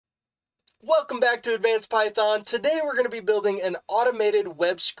Welcome back to Advanced Python. Today we're going to be building an automated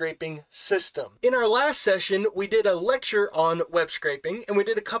web scraping system. In our last session, we did a lecture on web scraping and we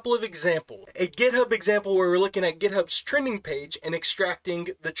did a couple of examples. A GitHub example where we're looking at GitHub's trending page and extracting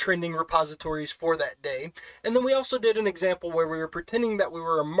the trending repositories for that day. And then we also did an example where we were pretending that we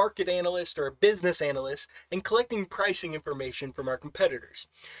were a market analyst or a business analyst and collecting pricing information from our competitors.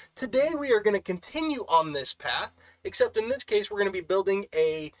 Today we are going to continue on this path, except in this case we're going to be building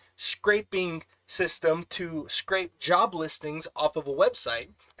a scraping system to scrape job listings off of a website,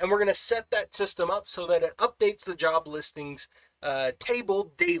 and we're going to set that system up so that it updates the job listings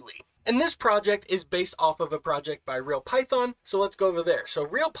table daily. And this project is based off of a project by RealPython, so let's go over there. So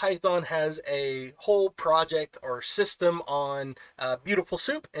RealPython has a whole project or system on Beautiful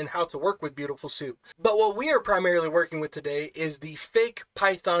Soup and how to work with Beautiful Soup. But what we are primarily working with today is the fake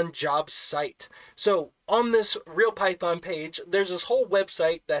Python jobs site. So on this RealPython page, there's this whole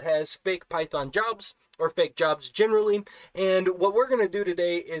website that has fake Python jobs, or fake jobs generally, and what we're going to do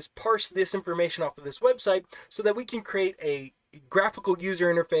today is parse this information off of this website so that we can create a graphical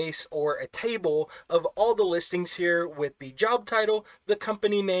user interface or a table of all the listings here with the job title, the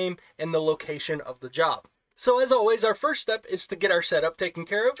company name, and the location of the job. So as always, our first step is to get our setup taken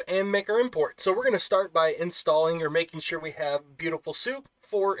care of and make our import. So we're going to start by installing or making sure we have Beautiful Soup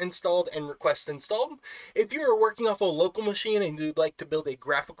for installed and request installed. If you are working off a local machine and you'd like to build a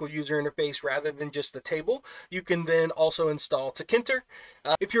graphical user interface rather than just a table, you can then also install Tkinter.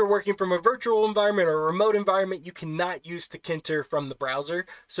 If you're working from a virtual environment or a remote environment, you cannot use Tkinter from the browser,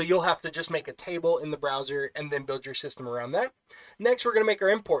 so you'll have to just make a table in the browser and then build your system around that. Next, we're going to make our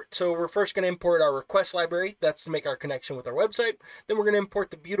import. So we're first going to import our request library. That's to make our connection with our website. Then we're going to import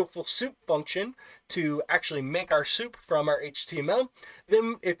the Beautiful Soup function to actually make our soup from our HTML.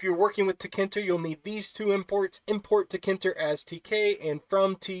 Then if you're working with Tkinter, you'll need these two imports: import Tkinter as TK, and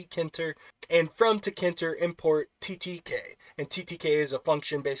from Tkinter import TTK. And TTK is a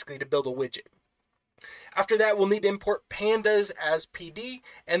function basically to build a widget. After that, we'll need to import pandas as PD,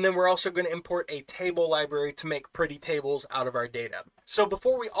 and then we're also going to import a table library to make pretty tables out of our data. So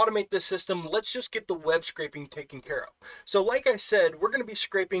before we automate this system, let's just get the web scraping taken care of. So like I said, we're going to be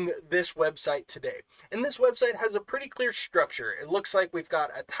scraping this website today. And this website has a pretty clear structure. It looks like we've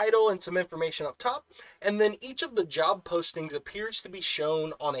got a title and some information up top, and then each of the job postings appears to be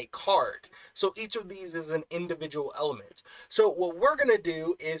shown on a card. So each of these is an individual element. So what we're going to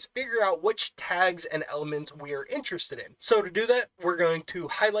do is figure out which tags and elements we are interested in. So to do that, we're going to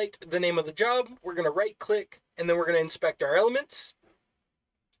highlight the name of the job, we're going to right click, and then we're going to inspect our elements.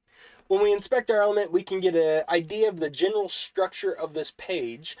 When we inspect our element, we can get an idea of the general structure of this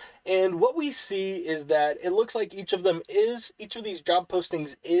page. And what we see is that it looks like each of these job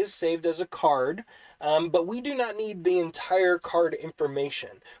postings is saved as a card, but we do not need the entire card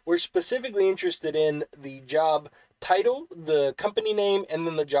information. We're specifically interested in the job title, the company name, and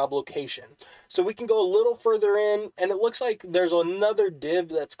then the job location. So we can go a little further in, and it looks like there's another div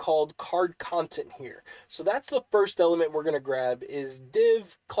that's called card content here. So that's the first element we're going to grab, is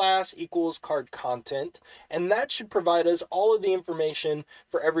div class equals card content, and that should provide us all of the information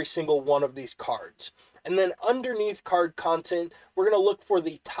for every single one of these cards. And then underneath card content, we're going to look for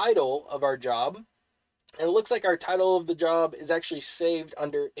the title of our job. And it looks like our title of the job is actually saved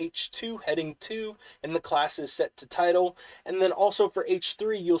under H2 heading 2, and the class is set to title. And then also for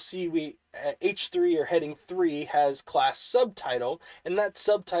H3, you'll see H3 or heading 3 has class subtitle, and that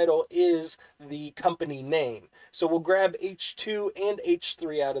subtitle is the company name. So we'll grab H2 and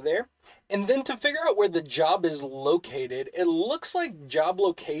H3 out of there. And then to figure out where the job is located, it looks like job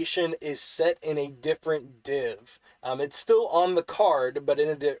location is set in a different div. It's still on the card, but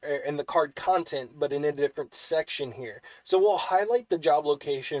in the card content, but in a different section here. So we'll highlight the job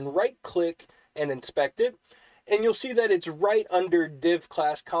location, right click, and inspect it. And you'll see that it's right under div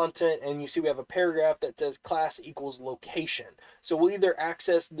class content, and you see we have a paragraph that says class equals location. So we'll either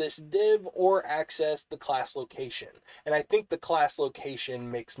access this div or access the class location. And I think the class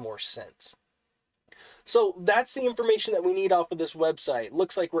location makes more sense. So that's the information that we need off of this website.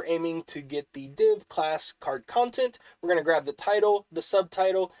 Looks like we're aiming to get the div class card content. We're going to grab the title, the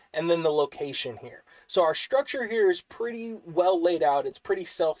subtitle, and then the location here. So our structure here is pretty well laid out. It's pretty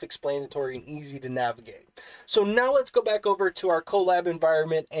self-explanatory and easy to navigate. So now let's go back over to our Colab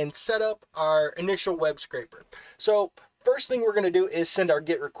environment and set up our initial web scraper. So first thing we're going to do is send our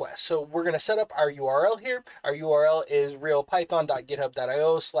GET request. So we're going to set up our URL here. Our URL is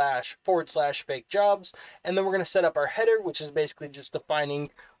realpython.github.io//fake jobs. And then we're going to set up our header, which is basically just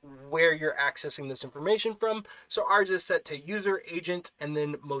defining where you're accessing this information from. So ours is set to user agent and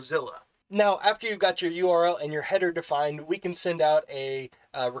then Mozilla. Now, after you've got your URL and your header defined, we can send out a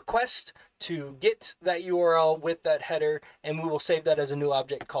request to get that URL with that header, and we will save that as a new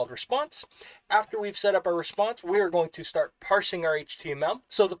object called response. After we've set up our response, we are going to start parsing our HTML.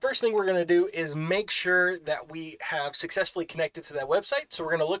 So the first thing we're going to do is make sure that we have successfully connected to that website. So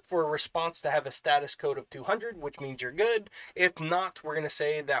we're going to look for a response to have a status code of 200, which means you're good. If not, we're going to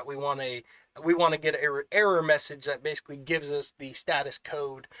say that we want to get an error message that basically gives us the status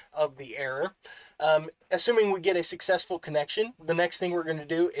code of the error. Assuming we get a successful connection, the next thing we're going to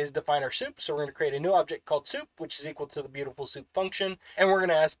do is define our soup. So we're going to create a new object called soup, which is equal to the beautiful soup function. And we're going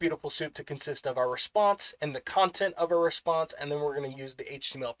to ask beautiful soup to consist of our response and the content of our response. And then we're going to use the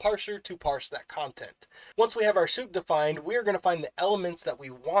HTML parser to parse that content. Once we have our soup defined, we are going to find the elements that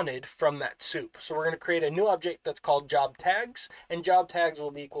we wanted from that soup. So we're going to create a new object that's called job tags, and job tags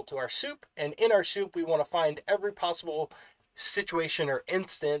will be equal to our soup. And in our soup, we want to find every possible situation or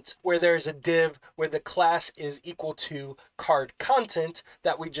instance where there's a div where the class is equal to card content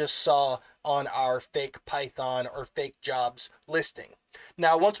that we just saw on our fake Python or fake jobs listing.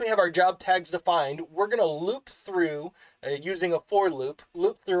 Now, once we have our job tags defined, we're going to loop through using a for loop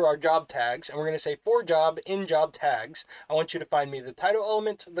through our job tags, and we're going to say for job in job tags, I want you to find me the title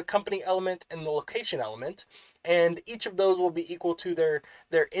element, the company element, and the location element, and each of those will be equal to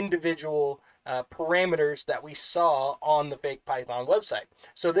their individual parameters that we saw on the fake Python website.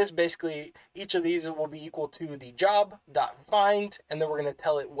 So this basically, each of these will be equal to the job.find, and then we're going to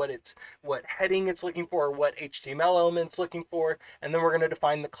tell it what heading it's looking for, or what HTML element it's looking for, and then we're going to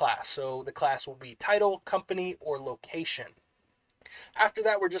define the class. So the class will be title, company, or location. After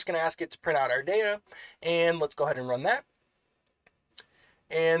that, we're just going to ask it to print out our data, and let's go ahead and run that.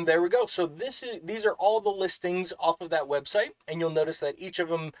 And there we go. So these are all the listings off of that website, and you'll notice that each of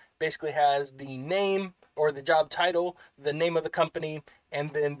them basically has the name or the job title, the name of the company,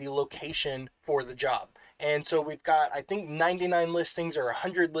 and then the location for the job. And so we've got, I think, 99 listings or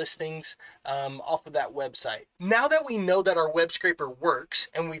 100 listings off of that website. Now that we know that our web scraper works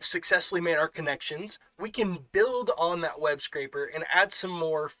and we've successfully made our connections, we can build on that web scraper and add some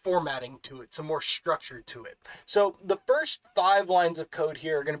more formatting to it, some more structure to it. So the first 5 lines of code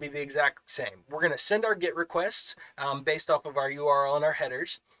here are going to be the exact same. We're going to send our GET requests based off of our URL and our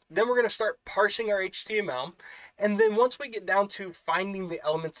headers. Then we're going to start parsing our HTML. And then once we get down to finding the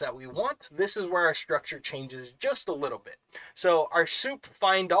elements that we want, this is where our structure changes just a little bit. So our soup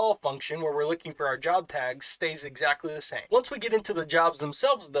find all function, where we're looking for our job tags, stays exactly the same. Once we get into the jobs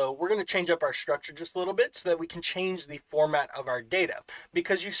themselves, though, we're going to change up our structure just a little bit so that we can change the format of our data.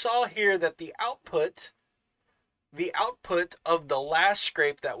 Because you saw here that the output of the last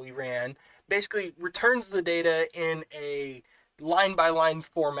scrape that we ran basically returns the data in a line-by-line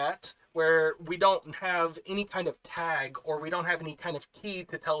format, where we don't have any kind of tag, or we don't have any kind of key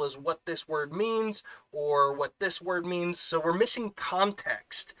to tell us what this word means or what this word means. So we're missing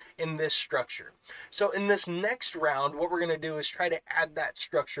context in this structure. So in this next round, what we're going to do is try to add that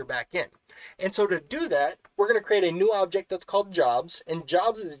structure back in. And so to do that, we're going to create a new object that's called jobs, and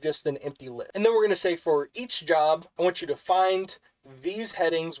jobs is just an empty list. And then we're going to say for each job, I want you to find these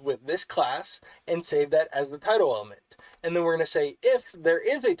headings with this class and save that as the title element. And then we're going to say if there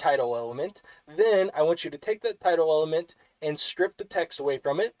is a title element, then I want you to take that title element and strip the text away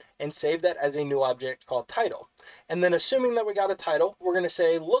from it and save that as a new object called title. And then assuming that we got a title, we're going to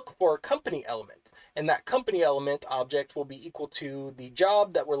say look for a company element, and that company element object will be equal to the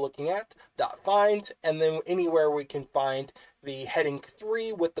job that we're looking at dot find, and then anywhere we can find the heading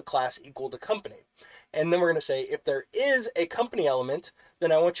 3 with the class equal to company. And then we're going to say if there is a company element,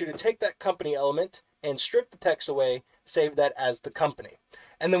 then I want you to take that company element and strip the text away, save that as the company.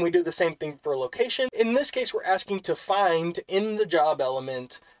 And then we do the same thing for location. In this case, we're asking to find in the job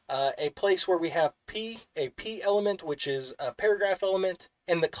element a place where we have a P element, which is a paragraph element,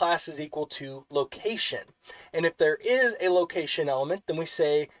 and the class is equal to location. And if there is a location element, then we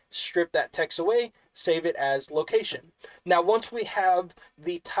say strip that text away, save it as location. Now, once we have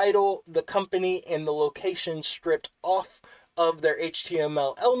the title, the company, and the location stripped off of their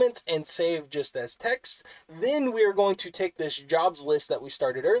HTML elements and saved just as text, then we are going to take this jobs list that we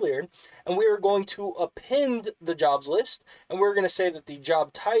started earlier, and we are going to append the jobs list, and we're going to say that the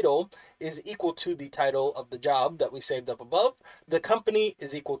job title is equal to the title of the job that we saved up above, the company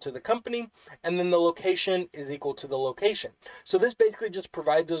is equal to the company, and then the location is equal to the location. So this basically just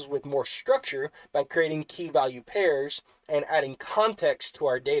provides us with more structure by creating key value pairs and adding context to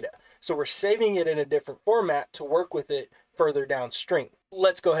our data. So we're saving it in a different format to work with it further downstream.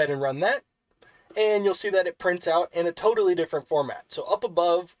 Let's go ahead and run that, and you'll see that it prints out in a totally different format. So up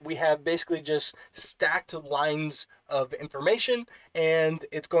above, we have basically just stacked lines of information, and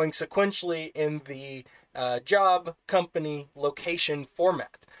it's going sequentially in the job, company, location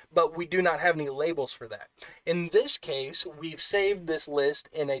format, but we do not have any labels for that. In this case, we've saved this list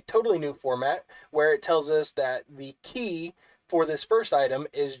in a totally new format where it tells us that the key for this first item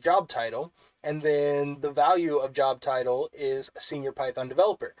is job title, and then the value of job title is senior Python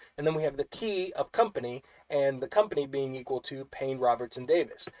developer. And then we have the key of company, and the company being equal to Payne, Robertson,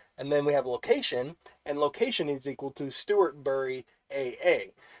 Davis. And then we have location, and location is equal to Stuart Bury,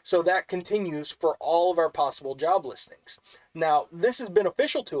 AA. So that continues for all of our possible job listings. Now, this is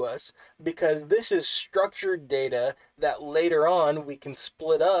beneficial to us because this is structured data that later on we can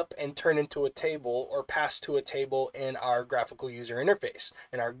split up and turn into a table or pass to a table in our graphical user interface,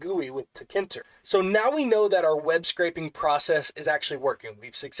 in our GUI with Tkinter. So now we know that our web scraping process is actually working.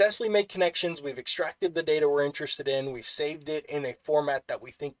 We've successfully made connections, we've extracted the data we're interested in, we've saved it in a format that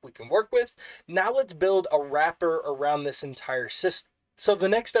we think we can work with. Now let's build a wrapper around this entire system. So the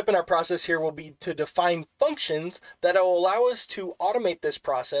next step in our process here will be to define functions that will allow us to automate this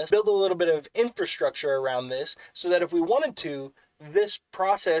process, build a little bit of infrastructure around this so that if we wanted to, this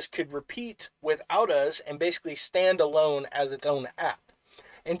process could repeat without us and basically stand alone as its own app.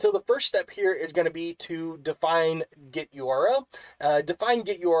 And so the first step here is going to be to define get URL. Define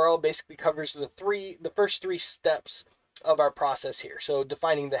get URL basically covers the first three steps of our process here. So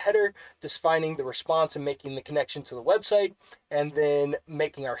defining the header, defining the response and making the connection to the website, and then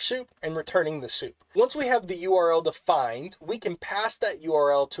making our soup and returning the soup. Once we have the URL defined, we can pass that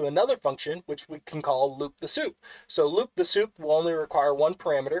URL to another function, which we can call loop the soup. So loop the soup will only require one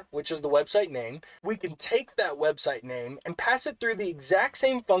parameter, which is the website name. We can take that website name and pass it through the exact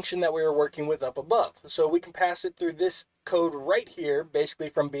same function that we were working with up above. So we can pass it through this code right here, basically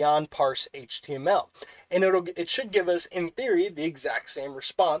from beyond parse HTML. And it should give us, in theory, the exact same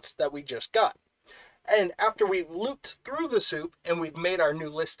response that we just got. And after we've looped through the soup and we've made our new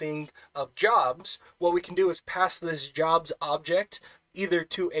listing of jobs, what we can do is pass this jobs object either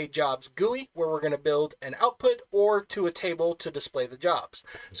to a jobs GUI where we're going to build an output or to a table to display the jobs.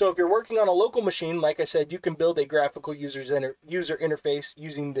 So if you're working on a local machine, like I said, you can build a graphical user interface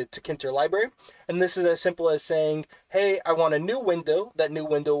using the Tkinter library. And this is as simple as saying, hey, I want a new window. That new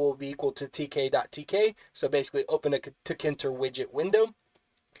window will be equal to tk.tk. So basically open a Tkinter widget window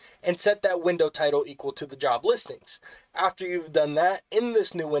and set that window title equal to the job listings. After you've done that, in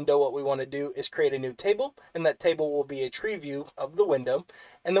this new window, what we want to do is create a new table, and that table will be a tree view of the window.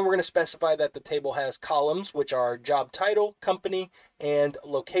 And then we're going to specify that the table has columns, which are job title, company, and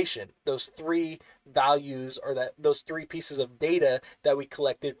location. Those three values, or those three pieces of data that we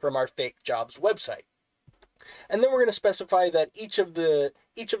collected from our fake jobs website. And then we're going to specify that each of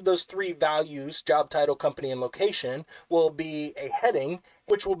those three values, job title, company, and location, will be a heading,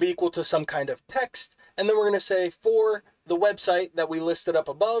 which will be equal to some kind of text. And then we're going to say for the website that we listed up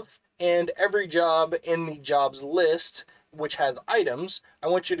above and every job in the jobs list, which has items, I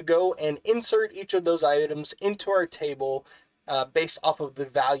want you to go and insert each of those items into our table based off of the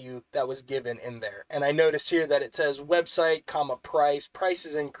value that was given in there. And I notice here that it says website, comma, price. Price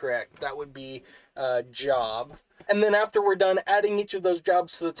is incorrect. That would be job. And then after we're done adding each of those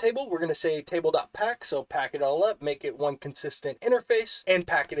jobs to the table, we're going to say table.pack. So pack it all up, make it one consistent interface, and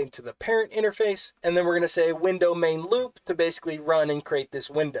pack it into the parent interface. And then we're going to say window main loop to basically run and create this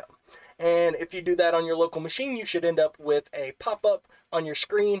window. And if you do that on your local machine, you should end up with a pop-up on your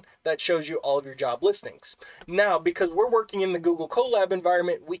screen that shows you all of your job listings. Now, because we're working in the Google Colab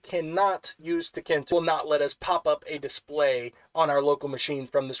environment, we cannot use Tkinter. It will not let us pop up a display on our local machine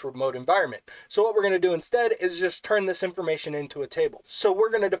from this remote environment. So what we're going to do instead is just turn this information into a table. So we're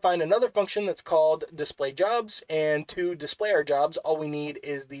going to define another function that's called display jobs, and to display our jobs, all we need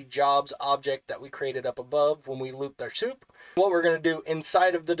is the jobs object that we created up above when we looped our soup. What we're going to do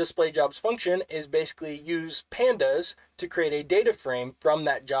inside of the display jobs function is basically use pandas to create a data frame from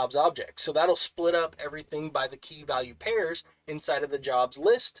that jobs object. So that'll split up everything by the key value pairs inside of the jobs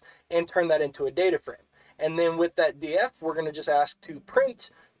list and turn that into a data frame. And then with that df, we're going to just ask to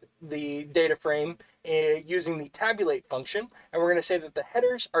print the data frame using the tabulate function. And we're going to say that the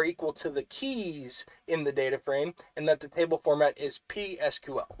headers are equal to the keys in the data frame and that the table format is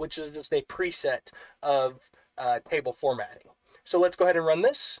PSQL, which is just a preset of table formatting. So let's go ahead and run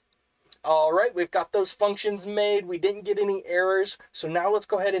this. All right, we've got those functions made. We didn't get any errors. So now let's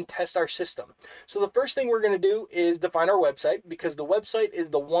go ahead and test our system. So the first thing we're going to do is define our website, because the website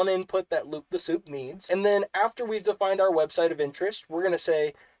is the one input that Loop the Soup needs. And then after we've defined our website of interest, we're going to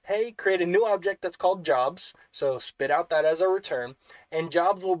say, hey, create a new object that's called jobs. So spit out that as our return. And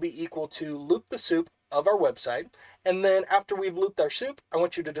jobs will be equal to Loop the Soup of our website. And then after we've looped our soup, I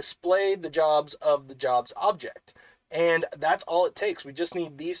want you to display the jobs of the jobs object. And that's all it takes. We just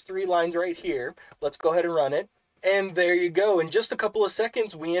need these 3 lines right here. Let's go ahead and run it. And there you go. In just a couple of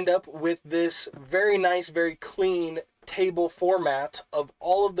seconds, we end up with this very nice, very clean table format of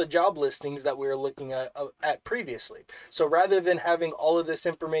all of the job listings that we were looking at previously. So rather than having all of this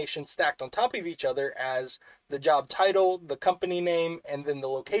information stacked on top of each other as the job title, the company name, and then the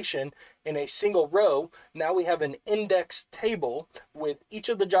location in a single row, now we have an index table with each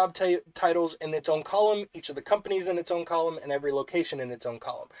of the job titles in its own column, each of the companies in its own column, and every location in its own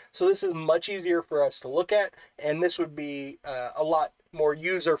column. So this is much easier for us to look at, and this would be a lot more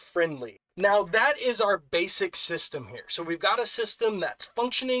user-friendly. Now that is our basic system here. So we've got a system that's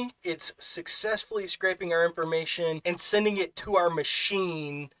functioning, it's successfully scraping our information and sending it to our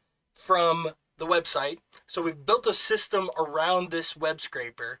machine from the website. So we've built a system around this web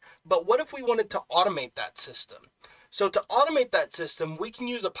scraper, but what if we wanted to automate that system? So to automate that system, we can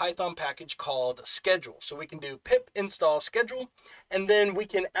use a Python package called schedule. So we can do pip install schedule, and then we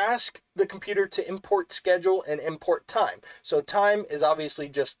can ask the computer to import schedule and import time. So time is obviously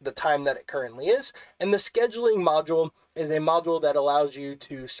just the time that it currently is, and the scheduling module is a module that allows you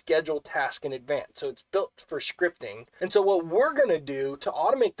to schedule tasks in advance. So it's built for scripting. And so what we're going to do to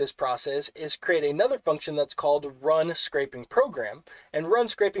automate this process is create another function that's called run scraping program. And run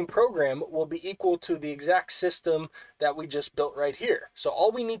scraping program will be equal to the exact system that we just built right here. So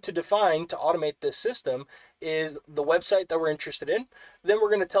all we need to define to automate this system is the website that we're interested in. Then we're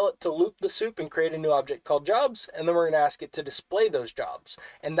going to tell it to loop the soup and create a new object called jobs. And then we're going to ask it to display those jobs.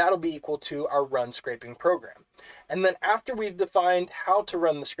 And that'll be equal to our run scraping program. And then after we've defined how to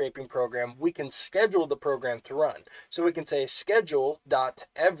run the scraping program, we can schedule the program to run. So we can say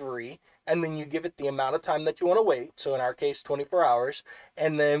schedule.every, and then you give it the amount of time that you want to wait. So in our case, 24 hours.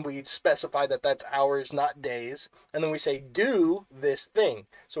 And then we specify that that's hours, not days. And then we say do this thing.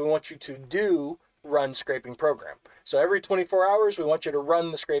 So we want you to do run scraping program. So every 24 hours, we want you to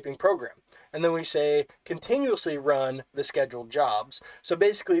run the scraping program. And then we say continuously run the scheduled jobs. So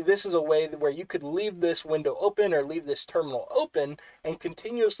basically this is a way where you could leave this window open or leave this terminal open and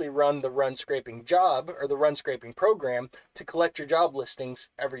continuously run the run scraping job or the run scraping program to collect your job listings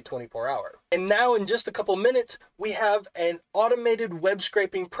every 24 hours. And now in just a couple minutes, we have an automated web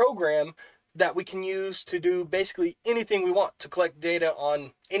scraping program that we can use to do basically anything we want to collect data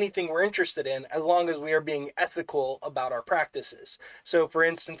on anything we're interested in, as long as we are being ethical about our practices. So for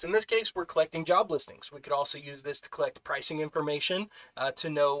instance, in this case, we're collecting job listings. We could also use this to collect pricing information to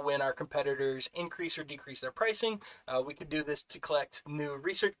know when our competitors increase or decrease their pricing. We could do this to collect new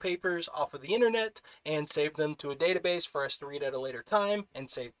research papers off of the internet and save them to a database for us to read at a later time and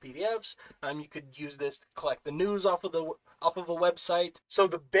save PDFs. You could use this to collect the news off of a website. So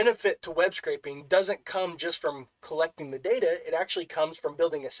the benefit to web scraping doesn't come just from collecting the data, it actually comes from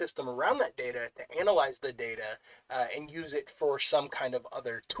building a system around that data to analyze the data and use it for some kind of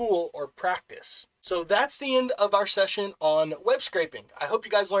other tool or practice. So that's the end of our session on web scraping. I hope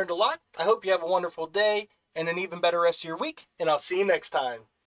you guys learned a lot. I hope you have a wonderful day and an even better rest of your week, and I'll see you next time.